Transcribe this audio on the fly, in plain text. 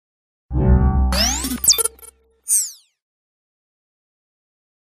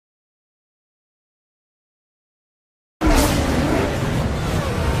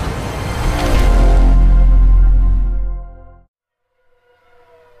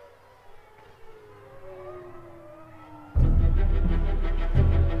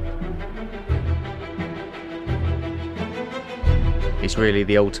It's really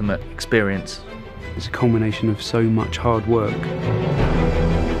the ultimate experience. It's a culmination of so much hard work.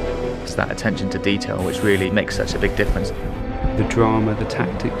 It's that attention to detail which really makes such a big difference. The drama, the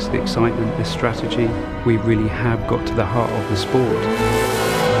tactics, the excitement, the strategy, we really have got to the heart of the sport.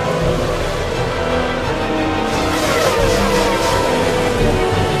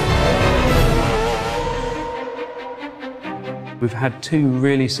 We've had 2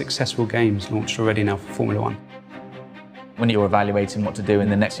 really successful games launched already now for Formula 1. When you're evaluating what to do in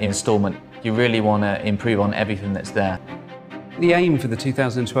the next instalment, you really want to improve on everything that's there. The aim for the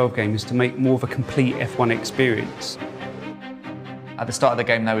 2012 game is to make more of a complete F1 experience. At the start of the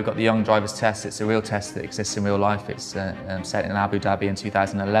game now we've got the Young Drivers Test. It's a real test that exists in real life. It's set in Abu Dhabi in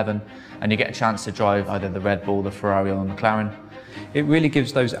 2011, and you get a chance to drive either the Red Bull, the Ferrari or the McLaren. It really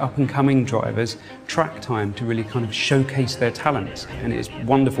gives those up-and-coming drivers track time to really kind of showcase their talents, and it's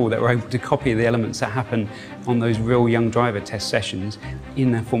wonderful that we're able to copy the elements that happen on those real young driver test sessions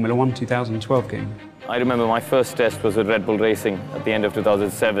in the Formula 1 2012 game. I remember my first test was with Red Bull Racing at the end of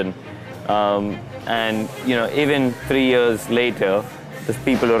 2007, and you know, even 3 years later, the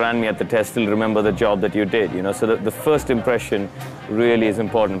people who ran me at the test still remember the job that you did, you know, so the first impression really is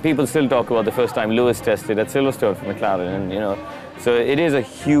important. People still talk about the first time Lewis tested at Silverstone for McLaren, and you know, so it is a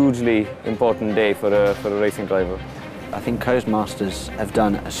hugely important day for a racing driver. I think Codemasters have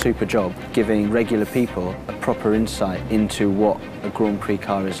done a super job giving regular people a proper insight into what a Grand Prix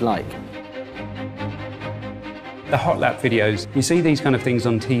car is like. The hot lap videos, you see these kind of things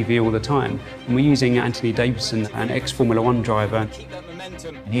on TV all the time, and we're using Anthony Davidson, an ex-Formula 1 driver.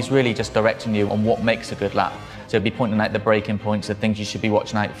 And he's really just directing you on what makes a good lap. So he'll be pointing out the braking points, the things you should be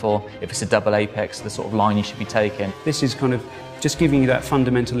watching out for. If it's a double apex, the sort of line you should be taking. This is kind of just giving you that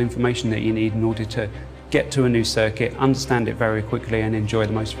fundamental information that you need in order to get to a new circuit, understand it very quickly and enjoy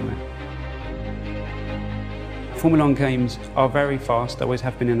the most from it. Formula 1 games are very fast, they always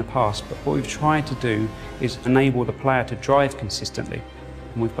have been in the past, but what we've tried to do is enable the player to drive consistently.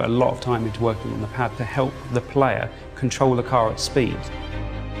 And we've put a lot of time into working on the pad to help the player control the car at speed.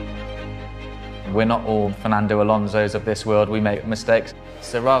 We're not all Fernando Alonso's of this world, we make mistakes.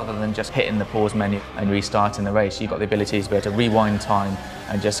 So rather than just hitting the pause menu and restarting the race, you've got the ability to be able to rewind time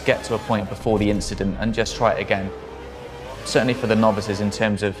and just get to a point before the incident and just try it again. Certainly for the novices in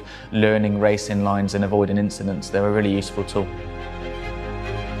terms of learning racing lines and avoiding incidents, they're a really useful tool.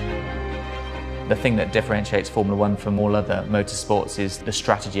 The thing that differentiates Formula 1 from all other motorsports is the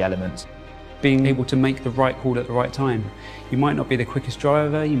strategy element. Being able to make the right call at the right time. You might not be the quickest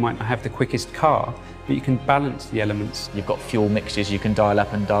driver, you might not have the quickest car, but you can balance the elements. You've got fuel mixtures you can dial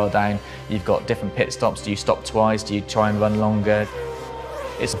up and dial down. You've got different pit stops. Do you stop twice? Do you try and run longer?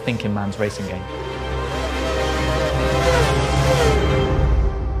 It's a thinking man's racing game.